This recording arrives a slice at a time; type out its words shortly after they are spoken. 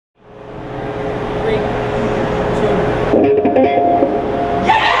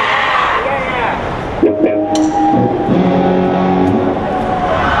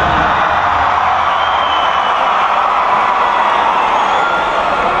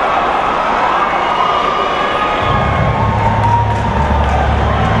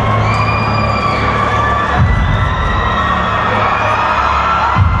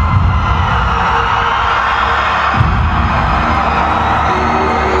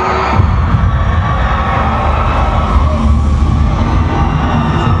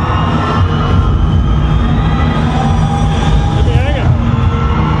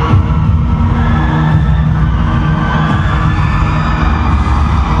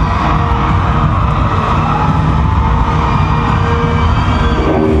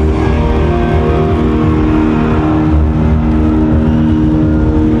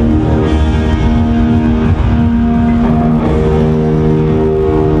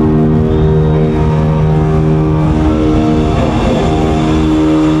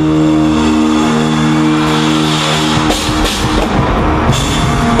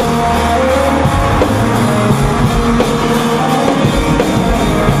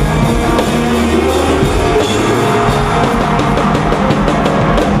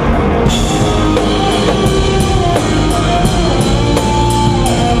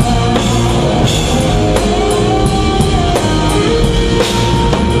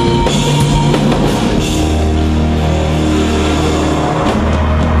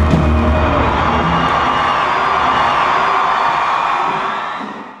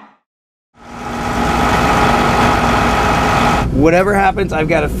whatever happens, I've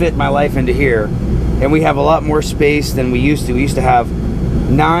got to fit my life into here. And we have a lot more space than we used to. We used to have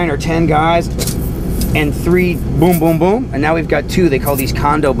 9 or 10 guys and 3 boom, boom, boom. And now we've got 2. They call these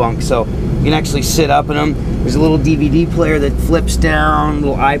condo bunks. So you can actually sit up in them. There's a little DVD player that flips down,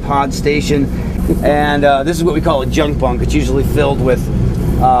 little iPod station. And this is what we call a junk bunk. It's usually filled with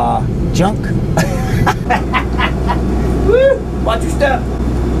junk. Woo! Watch your step.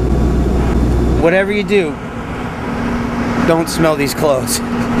 Whatever you do, don't smell these clothes.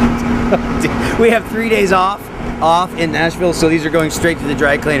 We have 3 days off in Nashville, so these are going straight to the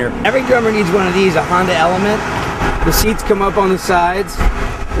dry cleaner. Every drummer needs one of these, a Honda Element. The seats come up on the sides.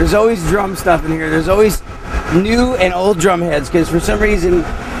 There's always drum stuff in here. There's always new and old drum heads, because for some reason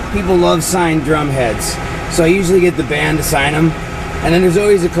people love signed drum heads. So I usually get the band to sign them. And then there's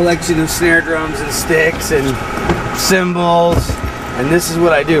always a collection of snare drums and sticks and cymbals. And this is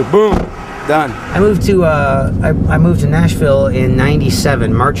what I do. Boom. Done. I moved to Nashville in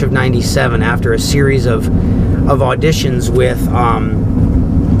 '97, March of '97, after a series of auditions with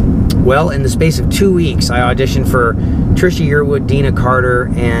well, in the space of 2 weeks, I auditioned for Trisha Yearwood, Dina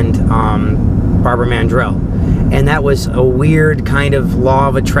Carter, and Barbara Mandrell. And that was a weird kind of law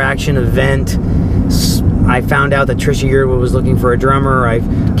of attraction event. I found out that Trisha Yearwood was looking for a drummer. I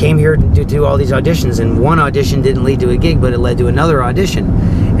came here to do all these auditions, and one audition didn't lead to a gig, but it led to another audition.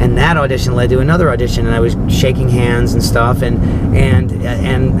 And that audition led to another audition, and I was shaking hands and stuff, and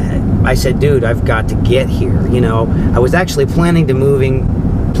I said, dude, I've got to get here. You know, I was actually planning on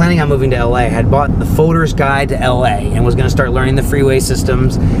moving to LA. I had bought the Folder's Guide to LA and was going to start learning the freeway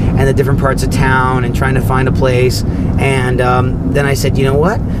systems and the different parts of town and trying to find a place. And then I said, you know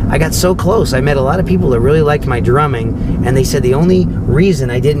what? I got so close. I met a lot of people that really liked my drumming, and they said the only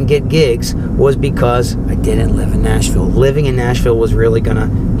reason I didn't get gigs was because I didn't live in Nashville. Living in Nashville was really going to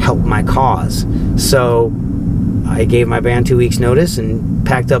help my cause. So I gave my band 2 weeks notice and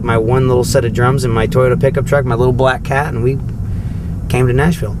packed up my one little set of drums in my Toyota pickup truck, my little black cat, and we came to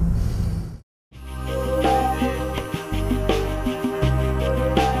Nashville.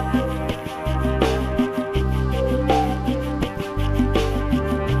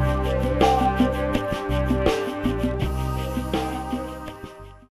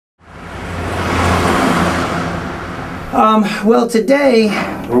 Well, today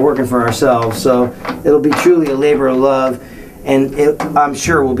we're working for ourselves, so it'll be truly a labor of love, and I'm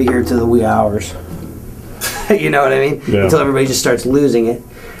sure we'll be here till the wee hours. You know what I mean? Yeah. Until everybody just starts losing it.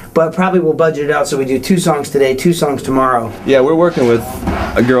 But probably we'll budget it out so we do 2 songs today, 2 songs tomorrow. Yeah, we're working with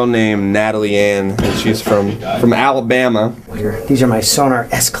a girl named Natalie Ann, and she's from Alabama. These are my Sonar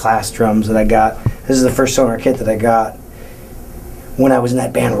S-Class drums that I got. This is the first Sonar kit that I got when I was in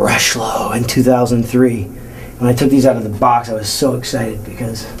that band Rushlow in 2003. When I took these out of the box, I was so excited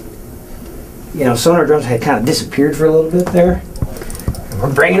because, you know, Sonar drums had kind of disappeared for a little bit there. And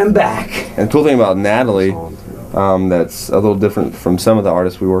we're bringing them back. And the cool thing about Natalie, that's a little different from some of the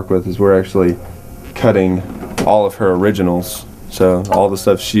artists we work with, is we're actually cutting all of her originals. So all the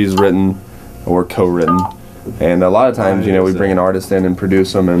stuff she's written or co-written. And a lot of times, you know, we bring an artist in and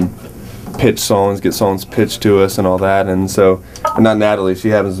produce them and pitch songs, get songs pitched to us and all that. And so, and not Natalie, she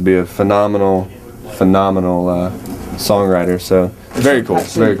happens to be a phenomenal songwriter. So very cool,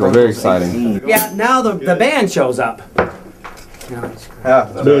 very cool, very exciting. Yeah, now the band shows up. Yeah,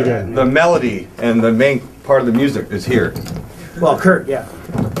 the melody and the main part of the music is here. Well, Kurt, yeah.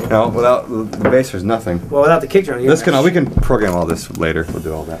 No, without the bass, there's nothing. Well, without the kick drum, we can program all this later. We'll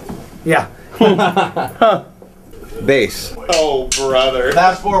do all that. Yeah. Bass. Oh, brother.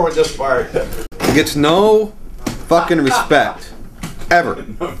 Fast forward this part. It gets no fucking respect ever.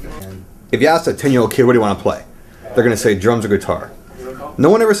 If you ask a 10-year-old kid, what do you want to play? They're gonna say drums or guitar. No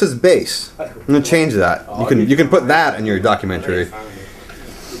one ever says bass. I'm gonna change that. You can put that in your documentary.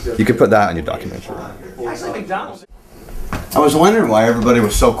 You can put that in your documentary. I was wondering why everybody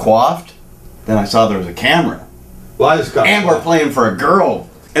was so coiffed. Then I saw there was a camera. Well, I just got. And we're playing for a girl.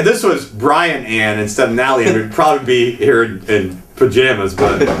 And this was Brian Ann instead of Natalie, and we'd probably be here in pajamas,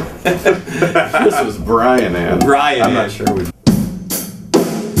 but This was Brian Ann. Brian I'm Ann. not sure we.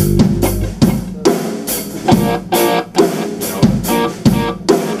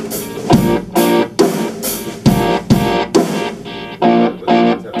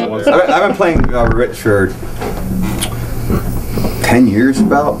 I've been playing Rich for 10 years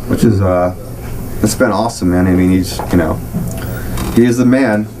about, which is it's been awesome, man. I mean, he's, you know, he is the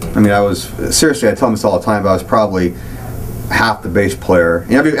man. I mean, I tell him this all the time, but I was probably half the bass player.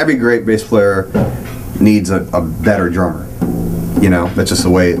 And every great bass player needs a better drummer. You know, that's just the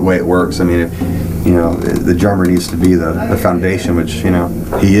way it works. I mean, you know, the drummer needs to be the foundation, which, you know,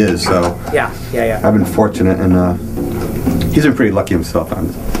 he is. So yeah. I've been fortunate, and He's been pretty lucky himself on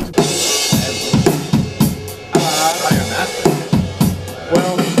this.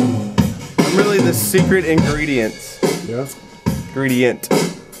 Well, I'm really the secret ingredient. Yeah. Ingredient.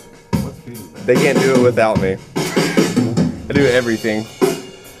 They can't do it without me. I do everything.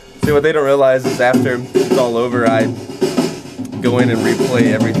 See, what they don't realize is after it's all over, I go in and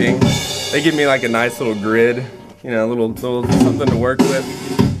replay everything. They give me like a nice little grid, you know, a little something to work with,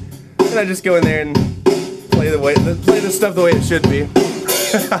 and I just go in there and play the stuff the way it should be.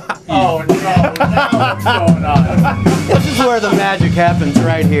 Oh no! Now what's going on? This is where the magic happens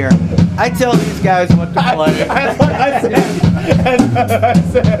right here. I tell these guys what to play.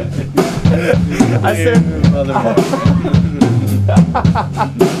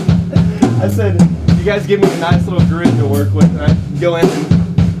 I said, you guys give me a nice little grid to work with, and I go in and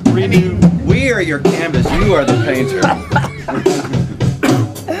redo. We are your canvas. You are the painter.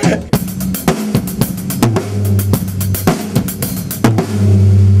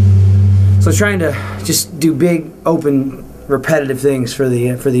 So trying to just do big, open, repetitive things for the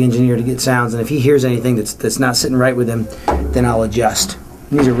engineer to get sounds, and if he hears anything that's not sitting right with him, then I'll adjust.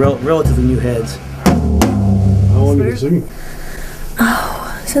 And these are relatively new heads. How long have you been singing?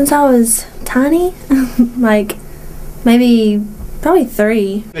 Oh, since I was tiny, like probably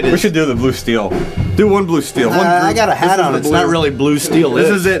 3. We should do the blue steel. Do one blue steel. I got a hat on. It's not really blue steel. This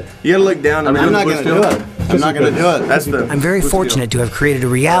is it. You gotta look down. I'm not gonna do it. I'm not gonna do it. That's the. I'm very fortunate to have created a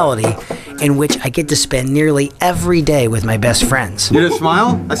reality in which I get to spend nearly every day with my best friends. You didn't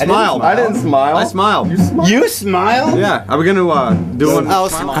smile? I smiled. I didn't smile. I smiled. You smiled? Yeah. Are we gonna do one?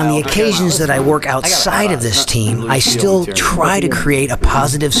 On the occasions that I work outside of this team, I still try to create a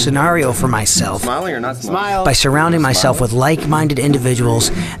positive scenario for myself Smiling or not smiling? by surrounding myself with like-minded individuals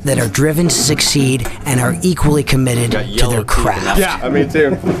that are driven to succeed and are equally committed to their craft. Yeah, me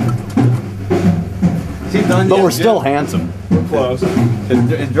too. But we're still handsome. We're close.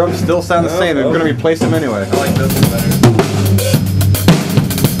 His drums still sound the same. They're gonna replace them anyway. I like this one better.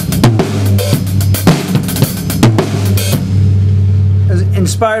 I was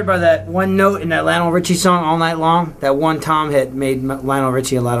inspired by that one note in that Lionel Richie song, All Night Long. That one tom hit made Lionel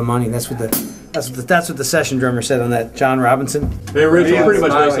Richie a lot of money. That's what the session drummer said on that, John Robinson. Hey, Rich, we're pretty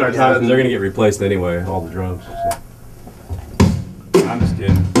much wasting our time because they're going to get replaced anyway, all the drums. I'm just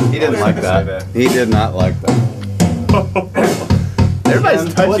kidding. He didn't like that. He did not like that.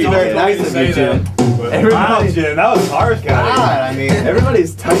 Everybody's touchy. Very nice of you, Jim. Everybody, Jim, that was harsh, guys. I mean,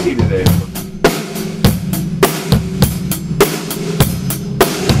 Everybody's touchy today.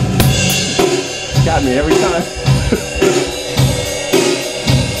 Got me every time.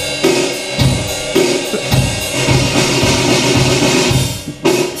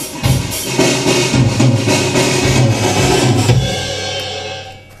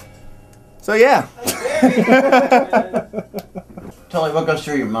 So yeah. tell me what goes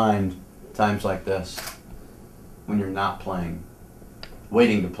through your mind times like this when you're not playing,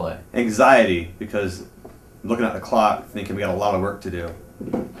 waiting to play. Anxiety, because I'm looking at the clock, thinking we got a lot of work to do.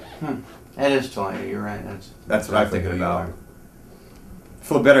 It is telling you. You're right. That's what I'm thinking about. I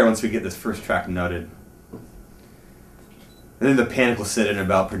feel better once we get this first track nutted. And then the panic will set in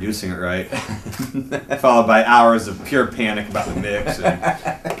about producing it right. Followed by hours of pure panic about the mix.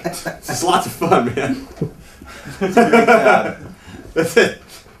 It's just lots of fun, man. That's it.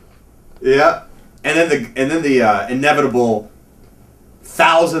 Yeah. And then the inevitable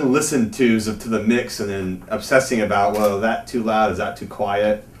 1,000 listen tos to the mix, and then obsessing about, well, is that too loud, is that too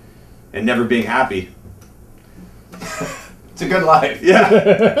quiet, and never being happy. It's a good life. Yeah.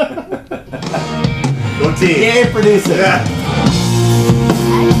 Go team. Yay, producer. Yeah.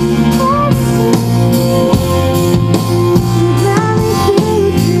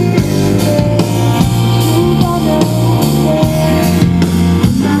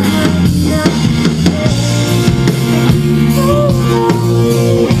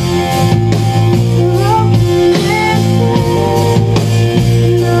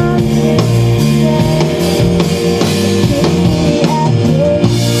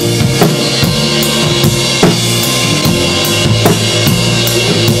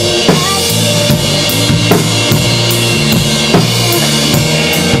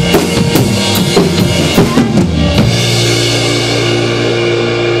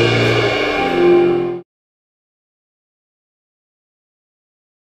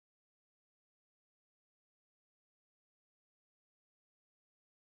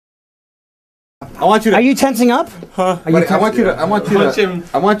 I want you to. Are you tensing up? I want you to.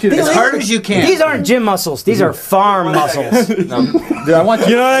 As hard as you can. These aren't gym muscles. These are farm muscles. Dude, I want you.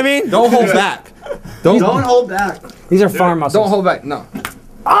 You know what I mean? Don't hold back. Don't hold back. These are farm muscles. Don't hold back. No.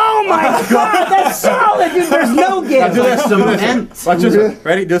 Oh Oh my God, that's solid, dude. There's no give. Do this. Watch this one.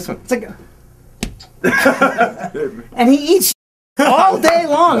 Ready? This one. It's like, and he eats all day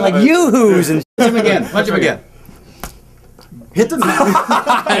long, like yoo-hoos and. Watch him again. Watch him again. Hit the. Let me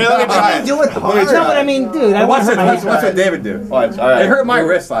try it. Do it hard. No, but I mean, dude, I want to hurt Watch what David do. Watch. All right. It hurt my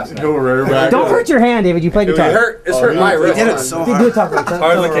wrist last night. Don't hurt your hand, David. You play guitar. It's hurt my wrist. He did it so Do hard. it tough.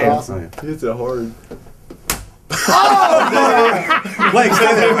 Hard as I can. He hits it hard. Blake,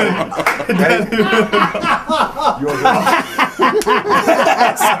 stay there.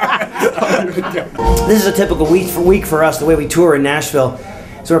 This is a typical week for us, the way we tour in Nashville.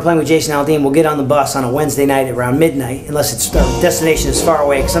 So we're playing with Jason Aldean. We'll get on the bus on a Wednesday night around midnight, unless it's our destination is far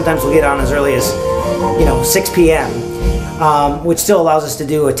away. 'Cause sometimes we'll get on as early as 6 p.m., which still allows us to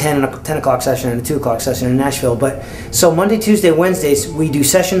do a 10 o'clock session and a 2 o'clock session in Nashville. But so Monday, Tuesday, Wednesdays we do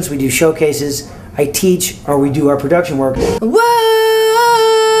sessions, we do showcases. I teach or we do our production work.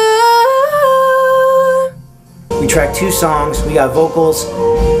 We track 2 songs. We got vocals.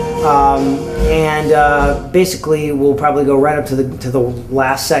 Basically we'll probably go right up to the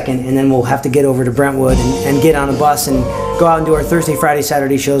last second, and then we'll have to get over to Brentwood and get on a bus and go out and do our Thursday, Friday,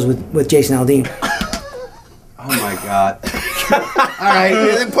 Saturday shows with Jason Aldean. Oh my God. All right,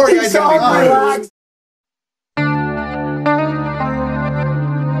 that poor guy's gonna be bruised.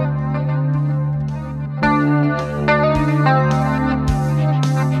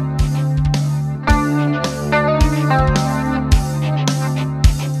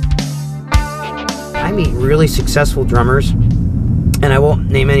 I meet really successful drummers, and I won't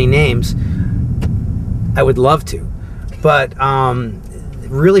name any names. I would love to, but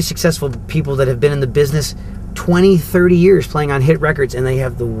really successful people that have been in the business 20, 30 years playing on hit records, and they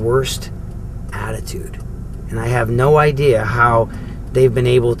have the worst attitude. And I have no idea how they've been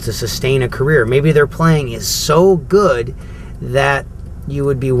able to sustain a career. Maybe their playing is so good that you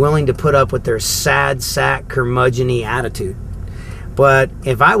would be willing to put up with their sad sack curmudgeon-y attitude. But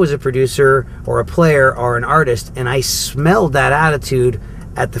if I was a producer or a player or an artist and I smelled that attitude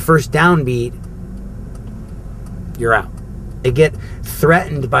at the first downbeat, you're out. They get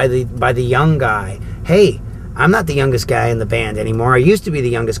threatened by the young guy. Hey, I'm not the youngest guy in the band anymore. I used to be the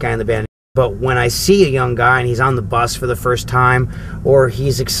youngest guy in the band. But when I see a young guy and he's on the bus for the first time, or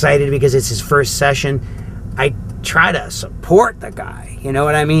he's excited because it's his first session, I try to support the guy, you know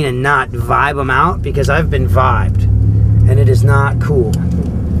what I mean, and not vibe him out, because I've been vibed. And it is not cool,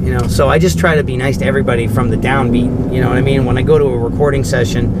 so I just try to be nice to everybody from the downbeat, you know what I mean? When I go to a recording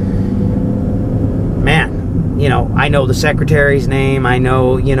session, man, I know the secretary's name, I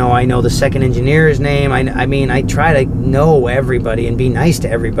know the second engineer's name, I try to know everybody and be nice to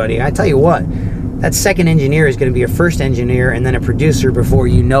everybody. I tell you what, that second engineer is going to be a first engineer and then a producer before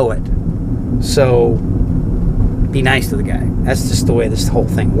you know it. So, be nice to the guy. That's just the way this whole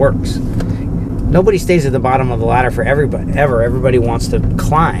thing works. Nobody stays at the bottom of the ladder for everybody, ever. Everybody wants to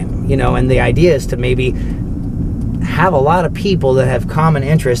climb, and the idea is to maybe have a lot of people that have common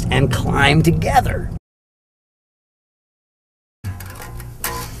interest and climb together.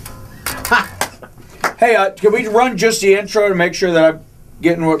 Hey, can we run just the intro to make sure that I'm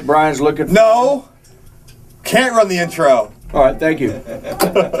getting what Brian's looking for? No! Can't run the intro. All right, thank you.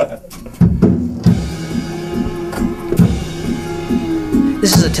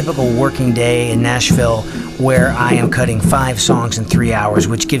 This is a typical working day in Nashville where I am cutting 5 songs in 3 hours,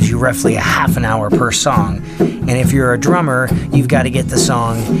 which gives you roughly a half an hour per song. And if you're a drummer, you've got to get the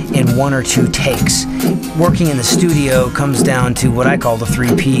song in 1 or 2 takes. Working in the studio comes down to what I call the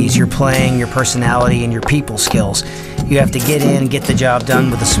 3 Ps: your playing, your personality, and your people skills. You have to get in, get the job done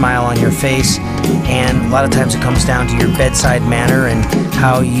with a smile on your face, and a lot of times it comes down to your bedside manner and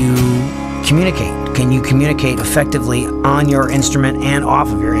how you communicate. Can you communicate effectively on your instrument and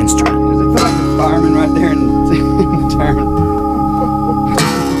off of your instrument? There's a fireman right there in the turn.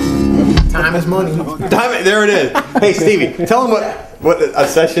 Time is money. There it is. Hey, Stevie, tell them what a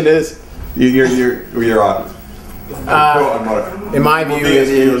session is. You're on. In my view, it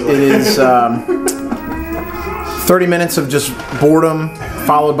is 30 minutes of just boredom,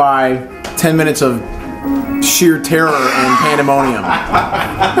 followed by 10 minutes of sheer terror and pandemonium.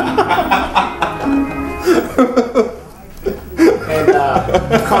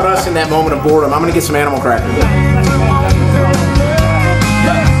 And caught us in that moment of boredom. I'm gonna get some animal crackers.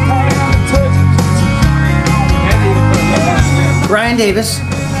 Brian Davis,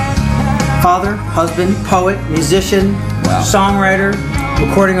 father, husband, poet, musician, songwriter,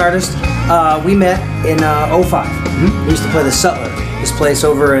 recording artist. We met in 05. We used to play the Sutler, this place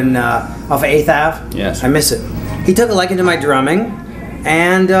over in off of 8th Ave. Yes. I miss it. He took a liking to my drumming,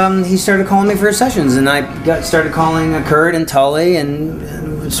 and he started calling me for his sessions, and I started calling Kurt and Tully,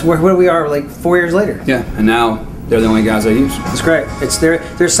 and it's where we are like 4 years later. Yeah, and now they're the only guys I use. It's great. It's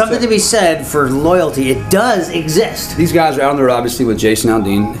there's something to be said for loyalty. It does exist. These guys are out on the road, obviously, with Jason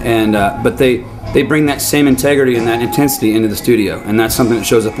Aldean, and but they bring that same integrity and that intensity into the studio, and that's something that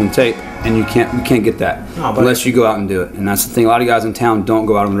shows up on tape, and you can't get that unless you go out and do it. And that's the thing. A lot of guys in town don't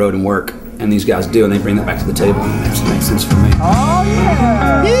go out on the road and work, and these guys do, and they bring that back to the table, and it actually makes sense for me. Oh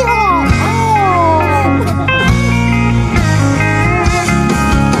yeah! Yeehaw!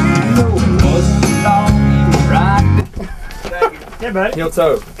 Yeah, buddy. Heel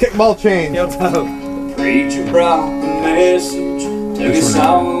toe. Kickball chain. Heel toe. Preacher brought the message, took us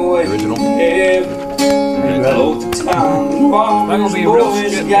all away from heaven. Broke the town, bombers,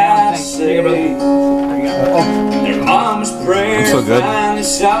 boys got saved. Their mama's prayers so good. finally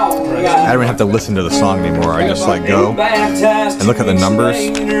saw I don't even have to listen to the song anymore. I just like go and look at the numbers.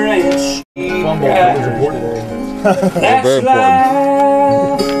 That's very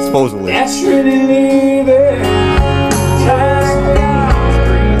life. Supposedly. That's really living.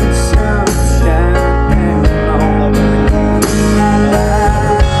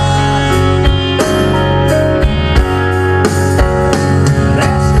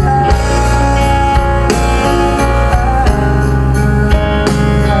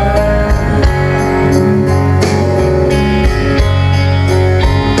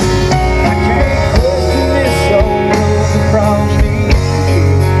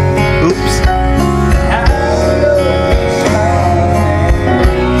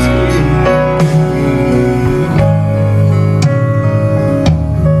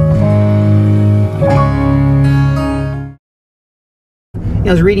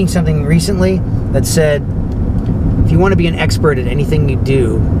 I was reading something recently that said if you want to be an expert at anything you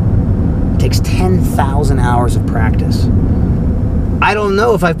do, it takes 10,000 hours of practice. I don't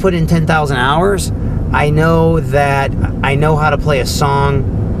know if I've put in 10,000 hours. I know that I know how to play a song.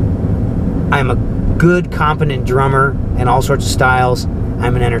 I'm a good, competent drummer in all sorts of styles.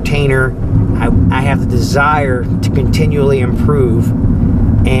 I'm an entertainer. I have the desire to continually improve,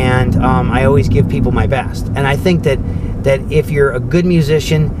 and I always give people my best. And I think that if you're a good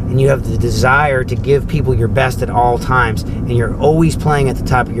musician and you have the desire to give people your best at all times, and you're always playing at the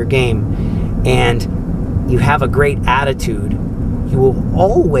top of your game, and you have a great attitude, you will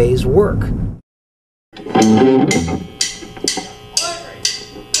always work.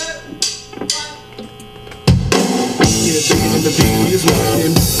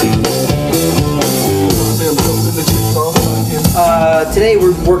 Today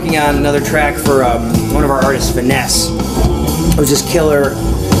we're working on another track for one of our artists, Finesse, who's this killer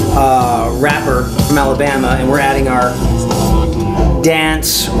rapper from Alabama, and we're adding our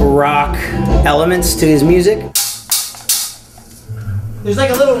dance rock elements to his music. There's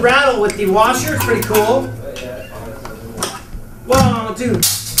like a little rattle with the washer, it's pretty cool. 1, 2.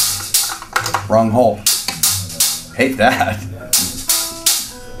 Wrong hole. Hate that.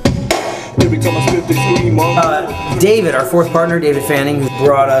 David, our fourth partner, David Fanning, who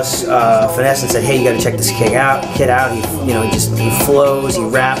brought us Finesse and said, "Hey, you got to check this kid out. He he flows, he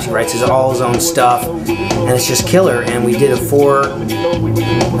raps, he writes all his own stuff, and it's just killer." And we did a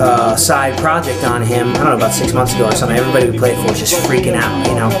 4-side project on him. I don't know, about 6 months ago or something. Everybody we played for was just freaking out.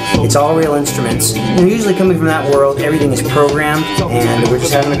 It's all real instruments. And usually coming from that world, everything is programmed, and we're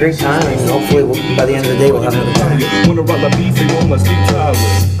just having a great time. And hopefully, by the end of the day, we'll have another time.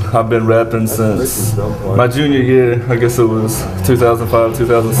 I've been rapping since my junior year. I guess it was 2005,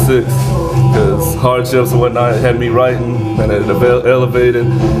 2006, because hardships and whatnot had me writing, and it elevated.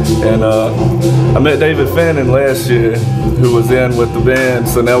 And I met David Fanning last year, who was in with the band.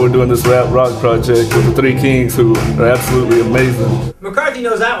 So now we're doing this rap rock project with the Three Kings, who are absolutely amazing. McCarthy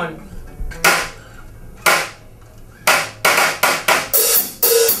knows that one.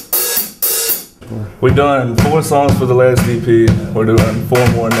 We've done 4 songs for the last EP. We're doing 4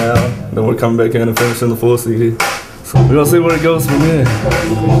 more now. Then we're coming back in and finishing the full CD. So we're gonna see where it goes from here.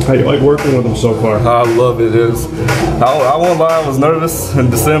 How you like working with them so far? I love it. I won't lie, I was nervous.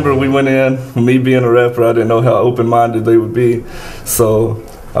 In December we went in, me being a rapper, I didn't know how open-minded they would be. So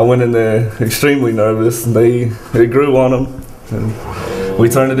I went in there extremely nervous. They grew on them, and we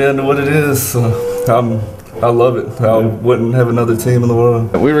turned it into what it is. So I love it. I wouldn't have another team in the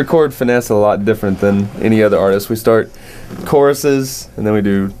world. We record Finesse a lot different than any other artist. We start choruses, and then we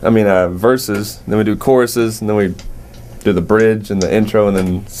do, verses, and then we do choruses, and then we do the bridge and the intro, and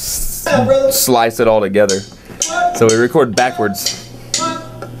then slice it all together. So we record backwards.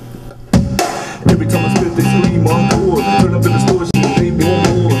 Every time I spit, they scream encore. Turn up in the store, she ain't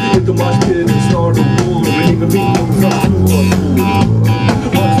more. Hit the mosh pit and start a war. And even me knows I'm too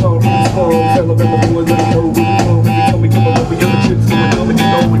hardcore. Tell them the boys let them know we come. Every time we come over, we got the chips going on, and you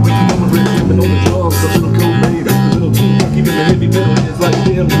know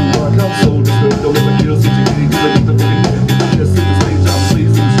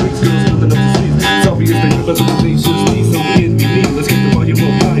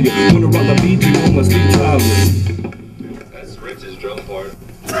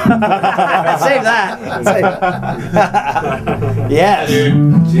Save that. Save that. Yes.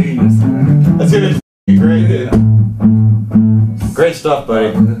 Genius. That's gonna be great, dude. Great stuff,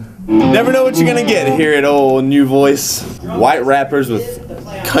 buddy. Never know what you're gonna get here at old New Voice. White rappers with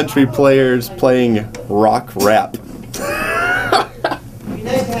country players playing rock rap.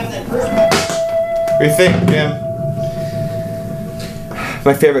 What do you think, Jim?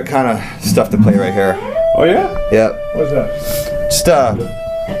 My favorite kind of stuff to play right here. Oh yeah? Yep. What's that?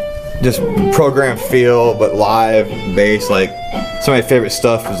 Just program feel, but live bass. Like some of my favorite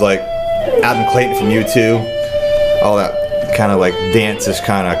stuff is like Adam Clayton from U2. All that kind of like dances,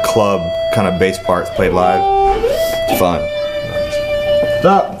 kind of club, kind of bass parts played live. It's fun. What's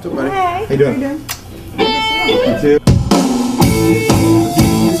up? What's up, buddy? Hey. How you doing? Good to see you. You too.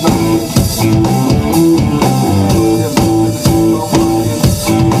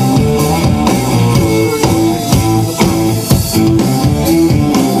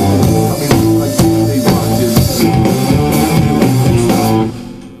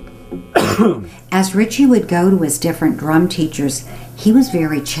 As Richie would go to his different drum teachers, he was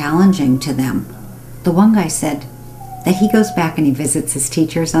very challenging to them. The one guy said that he goes back and he visits his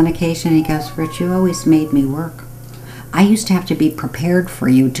teachers on occasion and he goes, "Rich, you always made me work. I used to have to be prepared for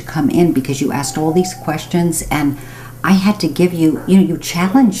you to come in because you asked all these questions and I had to give you, you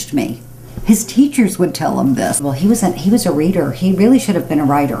challenged me." His teachers would tell him this. Well, he was a reader. He really should have been a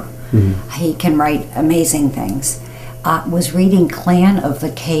writer. Mm-hmm. He can write amazing things. Was reading Clan of the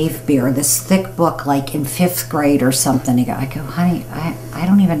Cave Bear, this thick book, like in 5th grade or something. I go, honey, I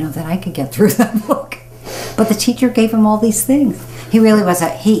don't even know that I could get through that book. But the teacher gave him all these things. He really was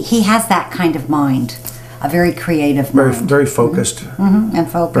he has that kind of mind, a very creative mind. Very focused. Mm-hmm. And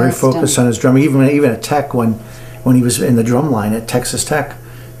focused. Very focused on his drumming. Even at Tech, when he was in the drum line at Texas Tech,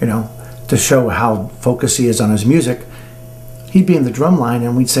 to show how focused he is on his music. He'd be in the drum line,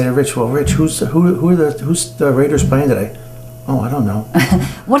 and we'd say to Rich, "Well, Rich, who's the Raiders playing today?" "Oh, I don't know."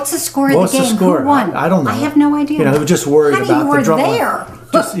 What's the score of the game? What's the score? Who won? I don't know. I have no idea. He was just worried Honey, about you the drum were there.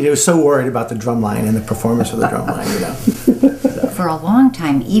 line. He was so worried about the drum line and the performance of the drum line. For a long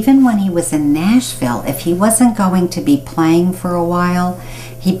time, even when he was in Nashville, if he wasn't going to be playing for a while,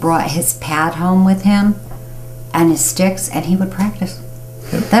 he brought his pad home with him and his sticks, and he would practice.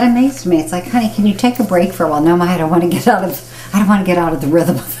 Yep. That amazed me. It's like, honey, can you take a break for a while? No, I don't want to get out of the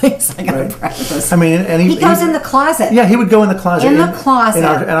rhythm of things. I gotta practice. I mean, and he goes in the closet. Yeah, he would go in the closet. In the closet.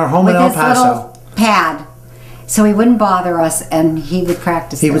 In our home in El Paso. With his little pad. So he wouldn't bother us, and he would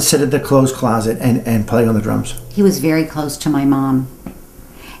practice. He would sit at the closed closet and play on the drums. He was very close to my mom.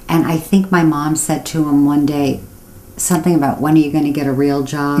 And I think my mom said to him one day something about, when are you going to get a real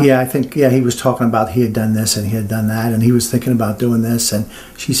job? Yeah, I think, he was talking about he had done this and he had done that, and he was thinking about doing this, and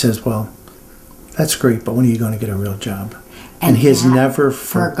she says, "Well, that's great, but when are you going to get a real job?" And he has never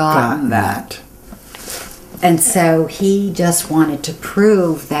forgotten that. And so he just wanted to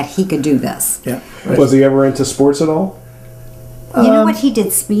prove that he could do this. Yeah. Right. Was he ever into sports at all? You know what? He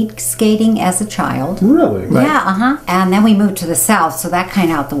did speed skating as a child. Really? Right. Yeah, And then we moved to the South, so that kind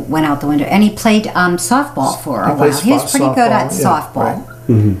of went out the window. And he played softball for a while. He was pretty good at softball. Right.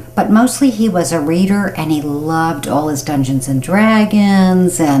 Mm-hmm. But mostly he was a reader, and he loved all his Dungeons and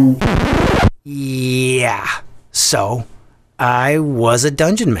Dragons and... Yeah. So, I was a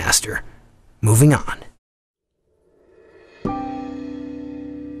dungeon master. Moving on.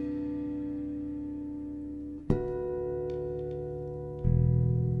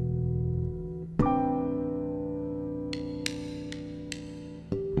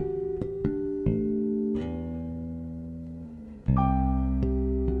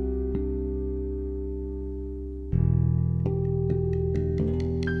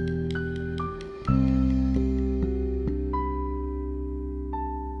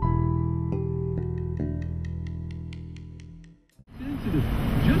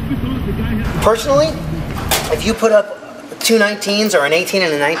 Personally, if you put up 2 19s or an 18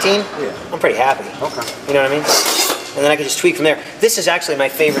 and a 19, I'm pretty happy. Okay. You know what I mean? And then I can just tweak from there. This is actually my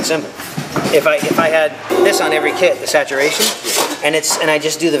favorite cymbal. If I had this on every kit, the saturation, and I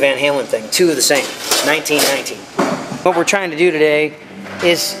just do the Van Halen thing, 2 of the same, 19 19. What we're trying to do today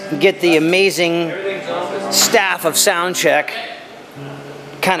is get the amazing staff of Soundcheck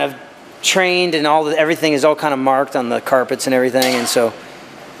kind of trained, and everything is all kind of marked on the carpets and everything, and so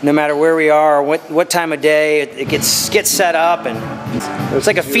no matter where we are or what time of day, it gets set up, and it's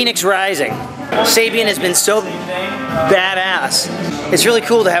like a phoenix rising. Sabian has been so badass. It's really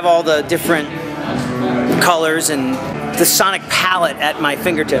cool to have all the different colors and the sonic palette at my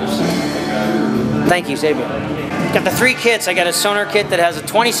fingertips. Thank you, Sabian. Got the 3 kits. I got a Sonar kit that has a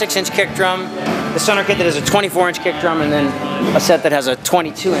 26-inch kick drum, the Sonar kit that has a 24-inch kick drum, and then a set that has a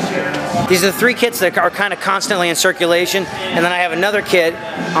 22-inch kit. These are the 3 kits that are kind of constantly in circulation, and then I have another kit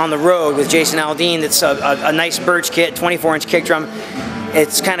on the road with Jason Aldean that's a nice birch kit, 24-inch kick drum.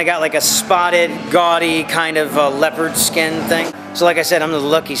 It's kind of got like a spotted, gaudy kind of leopard skin thing. So like I said, I'm the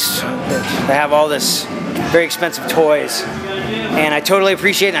lucky to have all this very expensive toys, and I totally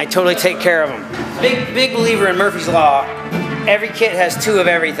appreciate it, and I totally take care of them. Big believer in Murphy's Law. Every kit has 2 of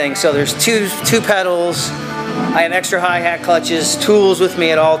everything, so there's two pedals. I have extra hi-hat clutches, tools with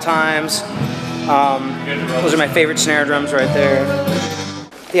me at all times. Those are my favorite snare drums right there.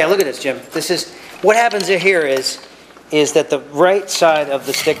 Yeah, look at this, Jim. This is what happens here is that the right side of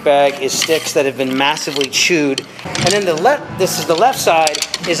the stick bag is sticks that have been massively chewed, and then the left side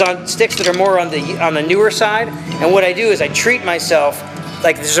is on sticks that are more on the newer side. And what I do is I treat myself,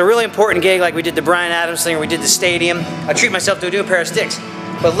 like there's a really important gig like we did the Bryan Adams thing or we did the stadium, I treat myself to a new pair of sticks.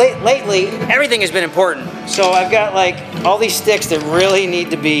 But lately, everything has been important. So I've got like all these sticks that really need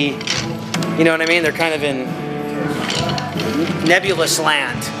to be, you know what I mean? They're kind of in nebulous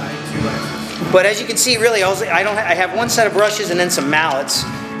land. But as you can see, really, I have 1 set of brushes and then some mallets.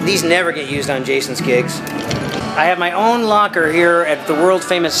 These never get used on Jason's gigs. I have my own locker here at the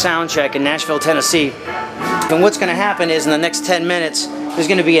world-famous Soundcheck in Nashville, Tennessee. And what's going to happen is in the next 10 minutes, there's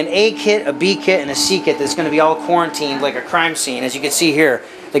going to be an A kit, a B kit, and a C kit that's going to be all quarantined like a crime scene. As you can see here,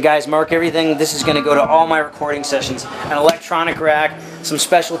 the guys mark everything. This is going to go to all my recording sessions. An electronic rack, some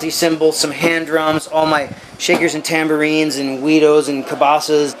specialty cymbals, some hand drums, all my shakers and tambourines and guidos and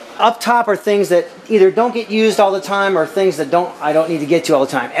cabasas. Up top are things that either don't get used all the time or things that I don't need to get to all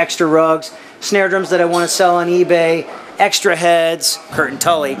the time. Extra rugs, snare drums that I want to sell on eBay, extra heads. Kurt and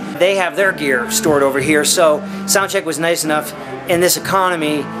Tully, they have their gear stored over here. So Soundcheck was nice enough in this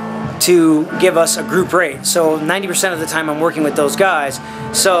economy to give us a group rate. So 90% of the time I'm working with those guys.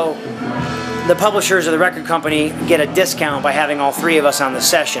 So the publishers or the record company get a discount by having all 3 of us on the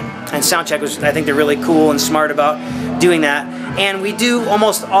session. And Soundcheck I think they're really cool and smart about doing that. And we do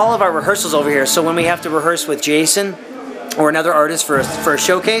almost all of our rehearsals over here. So when we have to rehearse with Jason or another artist for a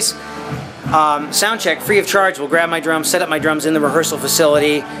showcase, Soundcheck, free of charge, will grab my drums, set up my drums in the rehearsal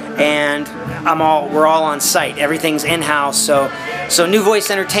facility, and we're all on site. Everything's in-house. So New Voice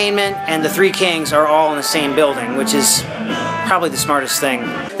Entertainment and the 3 Kings are all in the same building, which is probably the smartest thing.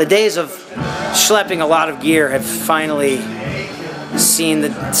 The days of schlepping a lot of gear have finally seen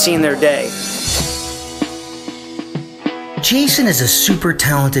their day. Jason is a super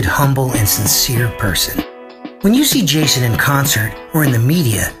talented, humble, and sincere person. When you see Jason in concert or in the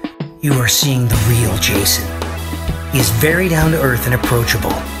media, you are seeing the real Jason. He is very down to earth and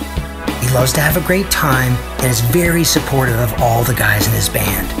approachable. He loves to have a great time and is very supportive of all the guys in his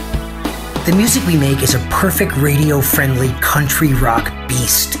band. The music we make is a perfect radio-friendly country rock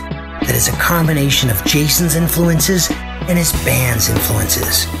beast that is a combination of Jason's influences and his band's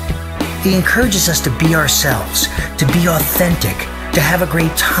influences. He encourages us to be ourselves, to be authentic, to have a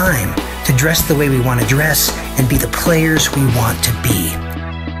great time, to dress the way we want to dress, and be the players we want to be.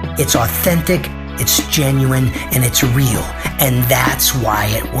 It's authentic, it's genuine, and it's real, and that's why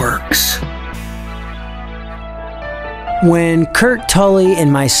it works. When Kurt, Tully,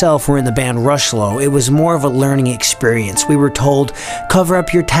 and myself were in the band Rushlow, it was more of a learning experience. We were told, cover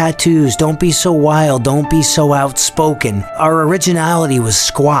up your tattoos, don't be so wild, don't be so outspoken. Our originality was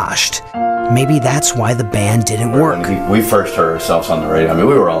squashed. Maybe that's why the band didn't work. We first heard ourselves on the radio. I mean,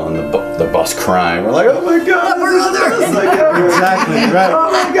 we were all on the bus crying. We're like, oh my God, we're on there. Like, exactly, right.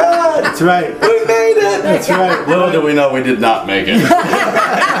 Oh my God. That's right. We made it. That's right. Little did we know we did not make it.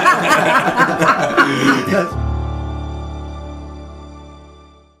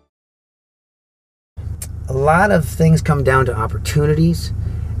 A lot of things come down to opportunities,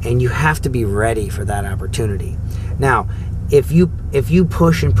 and you have to be ready for that opportunity. Now, if you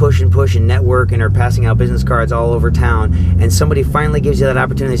push and push and push and network and are passing out business cards all over town, and somebody finally gives you that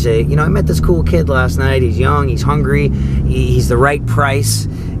opportunity to say, you know, I met this cool kid last night. He's young, he's hungry, he's the right price.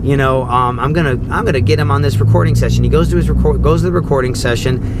 You know, I'm gonna get him on this recording session. He goes to the recording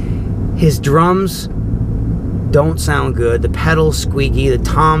session. His drums don't sound good. The pedal's squeaky. The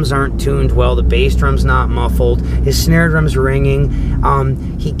toms aren't tuned well. The bass drum's not muffled. His snare drum's ringing.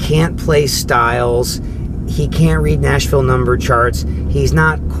 He can't play styles. He can't read Nashville number charts. He's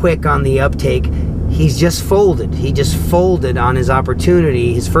not quick on the uptake. He's just folded. He just folded on his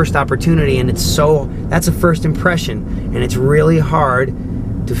opportunity, his first opportunity, and that's a first impression, and it's really hard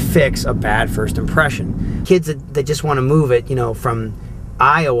to fix a bad first impression. Kids that just want to move it, you know, from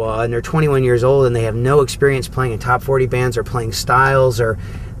Iowa, and they're 21 years old and they have no experience playing in top 40 bands or playing styles, or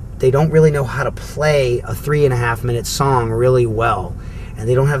they don't really know how to play a 3.5-minute song really well, and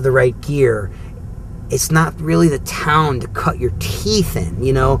they don't have the right gear. it's not really the town to cut your teeth in,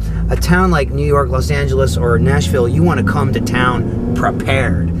 you know? A town like New York, Los Angeles, or Nashville, you want to come to town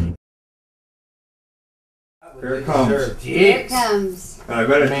prepared. Here it comes. Here it comes. I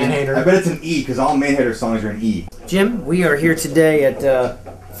bet it's an E, because all Man-Hater songs are an E. Jim, we are here today at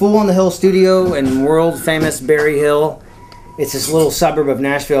Fool on the Hill Studio in world-famous Berry Hill. It's this little suburb of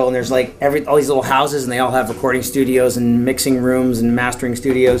Nashville, and there's like all these little houses, and they all have recording studios and mixing rooms and mastering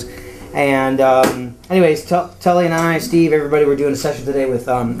studios. And anyways, Tully and I, Steve, everybody, we're doing a session today with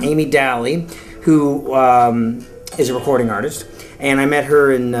Amy Daly, who is a recording artist. And I met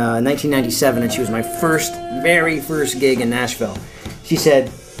her in 1997, and she was my very first gig in Nashville. She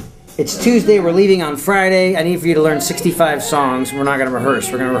said, "It's Tuesday, we're leaving on Friday. I need for you to learn 65 songs. We're not going to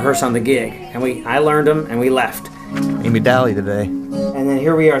rehearse. We're going to rehearse on the gig." And I learned them, and we left. Amy Daly today. And then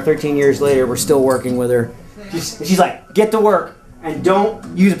here we are 13 years later, we're still working with her. She's like, "Get to work. And don't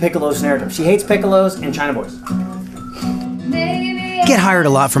use a piccolo snare drum." She hates piccolos and China boys. I get hired a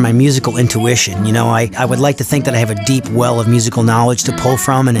lot for my musical intuition. You know, I would like to think that I have a deep well of musical knowledge to pull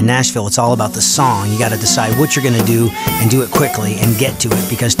from, and in Nashville it's all about the song. You got to decide what you're going to do and do it quickly and get to it,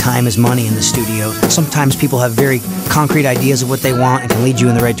 because time is money in the studio. Sometimes people have very concrete ideas of what they want and can lead you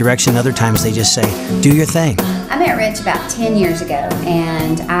in the right direction. Other times they just say, do your thing. I met Rich about 10 years ago,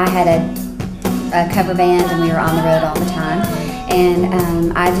 and I had a cover band, and we were on the road all the time.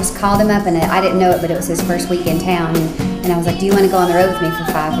 And I just called him up, and I didn't know it, but it was his first week in town. And I was like, "Do you want to go on the road with me for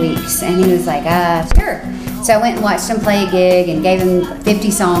 5 weeks?" And he was like, "Sure." So I went and watched him play a gig and gave him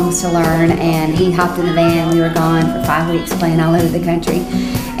 50 songs to learn. And he hopped in the van. We were gone for 5 weeks playing all over the country.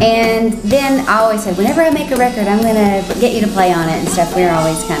 And then I always said, whenever I make a record, I'm going to get you to play on it and stuff. We were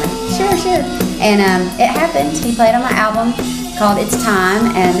always kind of, sure. And it happened. He played on my album called It's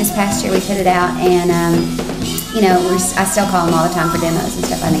Time. And this past year we put it out. And you know, I still call him all the time for demos and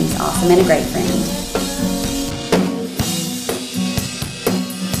stuff. I think he's awesome and a great friend.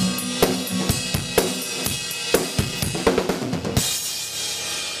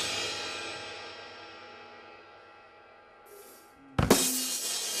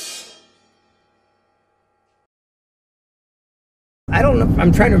 I don't know.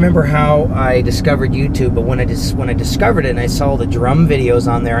 I'm trying to remember how I discovered YouTube, but when I discovered it and I saw the drum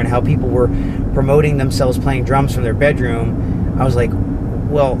videos on there and how people were promoting themselves playing drums from their bedroom, I was like,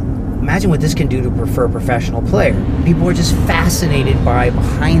 well, imagine what this can do for a professional player. People are just fascinated by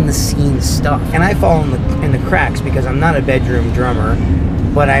behind-the-scenes stuff, and I fall in the cracks because I'm not a bedroom drummer,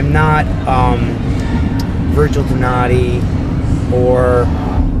 but I'm not Virgil Donati or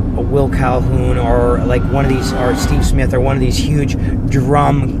Will Calhoun or like one of these, or Steve Smith, or one of these huge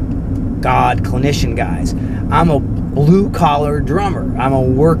drum god clinician guys. I'm a blue-collar drummer. I'm a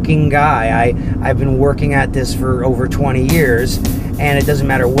working guy. I've been working at this for over 20 years, and it doesn't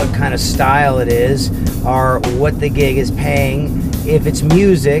matter what kind of style it is or what the gig is paying. If it's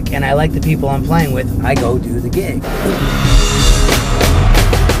music and I like the people I'm playing with, I go do the gig.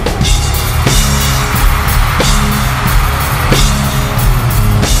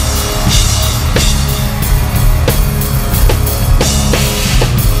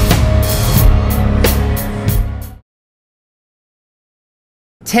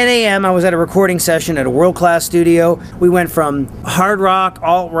 At 10 a.m. I was at a recording session at a world-class studio. We went from hard rock,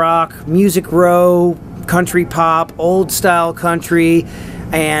 alt rock, music row, country pop, old style country,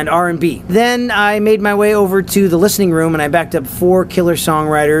 and R&B. Then I made my way over to the listening room and I backed up 4 killer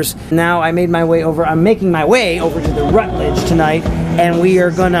songwriters. Now I'm making my way over to the Rutledge tonight, and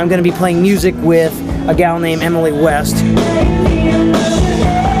I'm gonna be playing music with a gal named Emily West.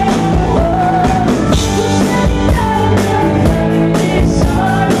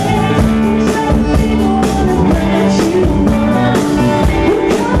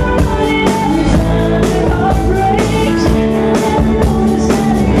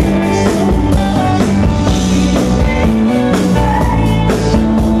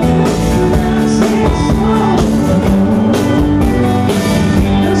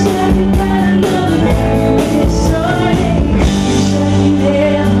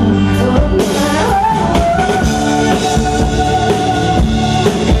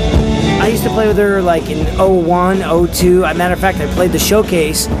 With her like in 01, 02. As a matter of fact, I played the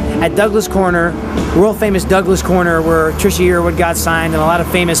showcase at Douglas Corner, world famous Douglas Corner, where Trisha Yearwood got signed and a lot of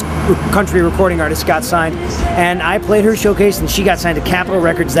famous country recording artists got signed. And I played her showcase and she got signed to Capitol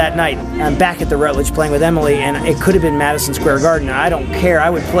Records that night. I'm back at the Rutledge playing with Emily, and it could have been Madison Square Garden. I don't care. I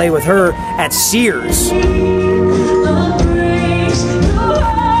would play with her at Sears.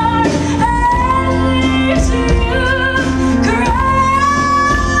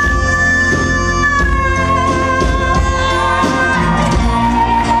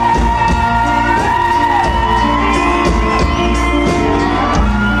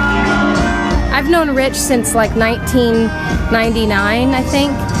 I've known Rich since like 1999, I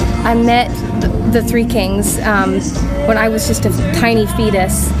think. I met the Three Kings when I was just a tiny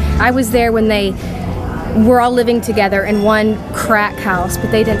fetus. I was there when they were all living together in one crack house,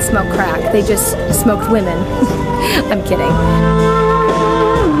 but they didn't smoke crack. They just smoked women. I'm kidding.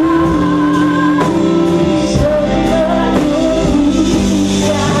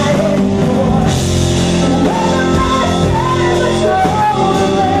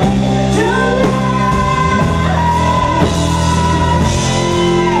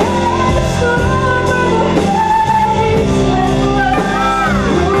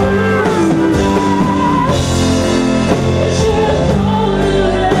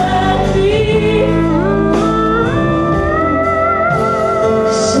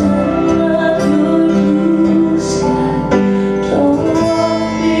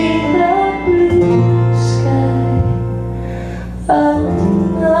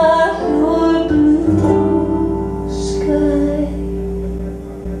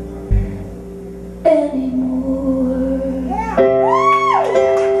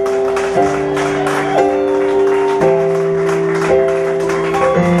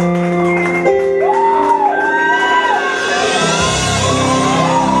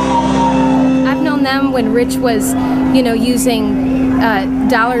 When Rich was, you know, using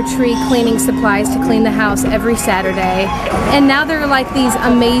Dollar Tree cleaning supplies to clean the house every Saturday, and now they're like these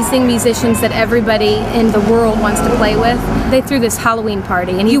amazing musicians that everybody in the world wants to play with. They threw this Halloween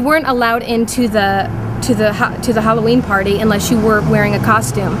party, and you weren't allowed into the Halloween party unless you were wearing a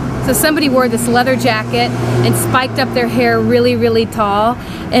costume. So somebody wore this leather jacket and spiked up their hair really, really tall,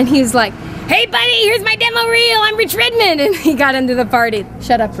 and he was like, "Hey buddy, here's my demo reel, I'm Rich Redmond," and he got into the party.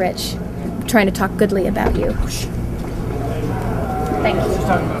 Shut up, Rich. I'm trying to talk goodly about you. Thank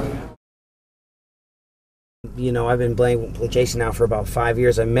you. You know, I've been playing with Jason now for about 5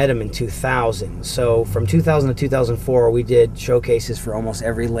 years. I met him in 2000. So from 2000 to 2004, we did showcases for almost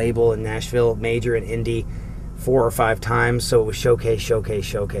every label in Nashville, major and indie, 4 or 5 times. So it was showcase, showcase,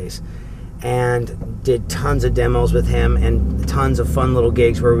 showcase. And did tons of demos with him and tons of fun little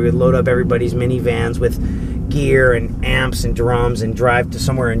gigs where we would load up everybody's minivans with gear and amps and drums and drive to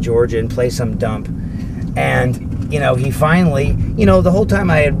somewhere in Georgia and play some dump. And you know, he finally, you know, the whole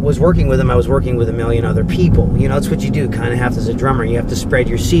time I was working with him, I was working with a million other people. You know, that's what you do, kind of have as a drummer. You have to spread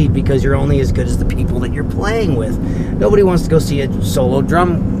your seed because you're only as good as the people that you're playing with. Nobody wants to go see a solo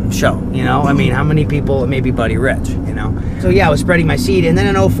drum show, you know? I mean, how many people, maybe Buddy Rich, you know? So yeah, I was spreading my seed. And then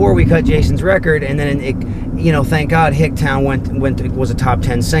in 04, we cut Jason's record. And then, it, you know, thank God Hicktown was a top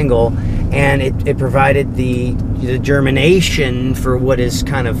 10 single. And it provided the germination for what is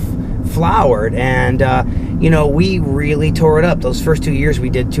kind of flowered. And you know, we really tore it up. Those first 2 years we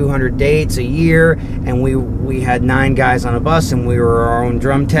did 200 dates a year, and we had 9 guys on a bus, and we were our own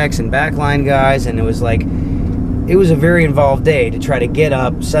drum techs and backline guys, and it was like, it was a very involved day to try to get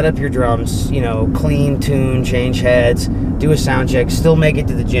up, set up your drums, you know, clean, tune, change heads, do a sound check, still make it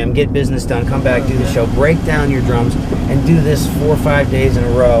to the gym, get business done, come back, do the show, break down your drums, and do this 4 or 5 days in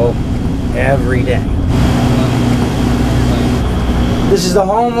a row every day. This is the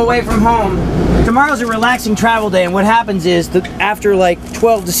home away from home. Tomorrow's a relaxing travel day, and what happens is that after like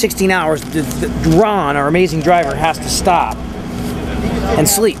 12 to 16 hours, Ron, our amazing driver, has to stop and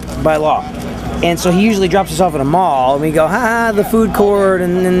sleep by law. And so he usually drops us off at a mall, and we go, the food court,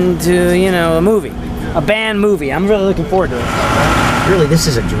 and then to, you know, a movie, a band movie. I'm really looking forward to it. Really, this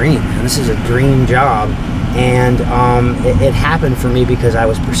is a dream, man. This is a dream job, and it happened for me because I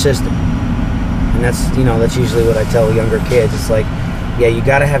was persistent. And that's, you know, that's usually what I tell younger kids. It's like, yeah, you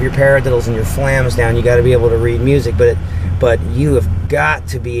got to have your paradiddles and your flams down. You got to be able to read music, but you have got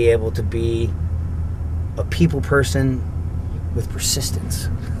to be able to be a people person with persistence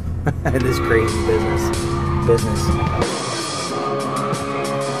in this crazy business.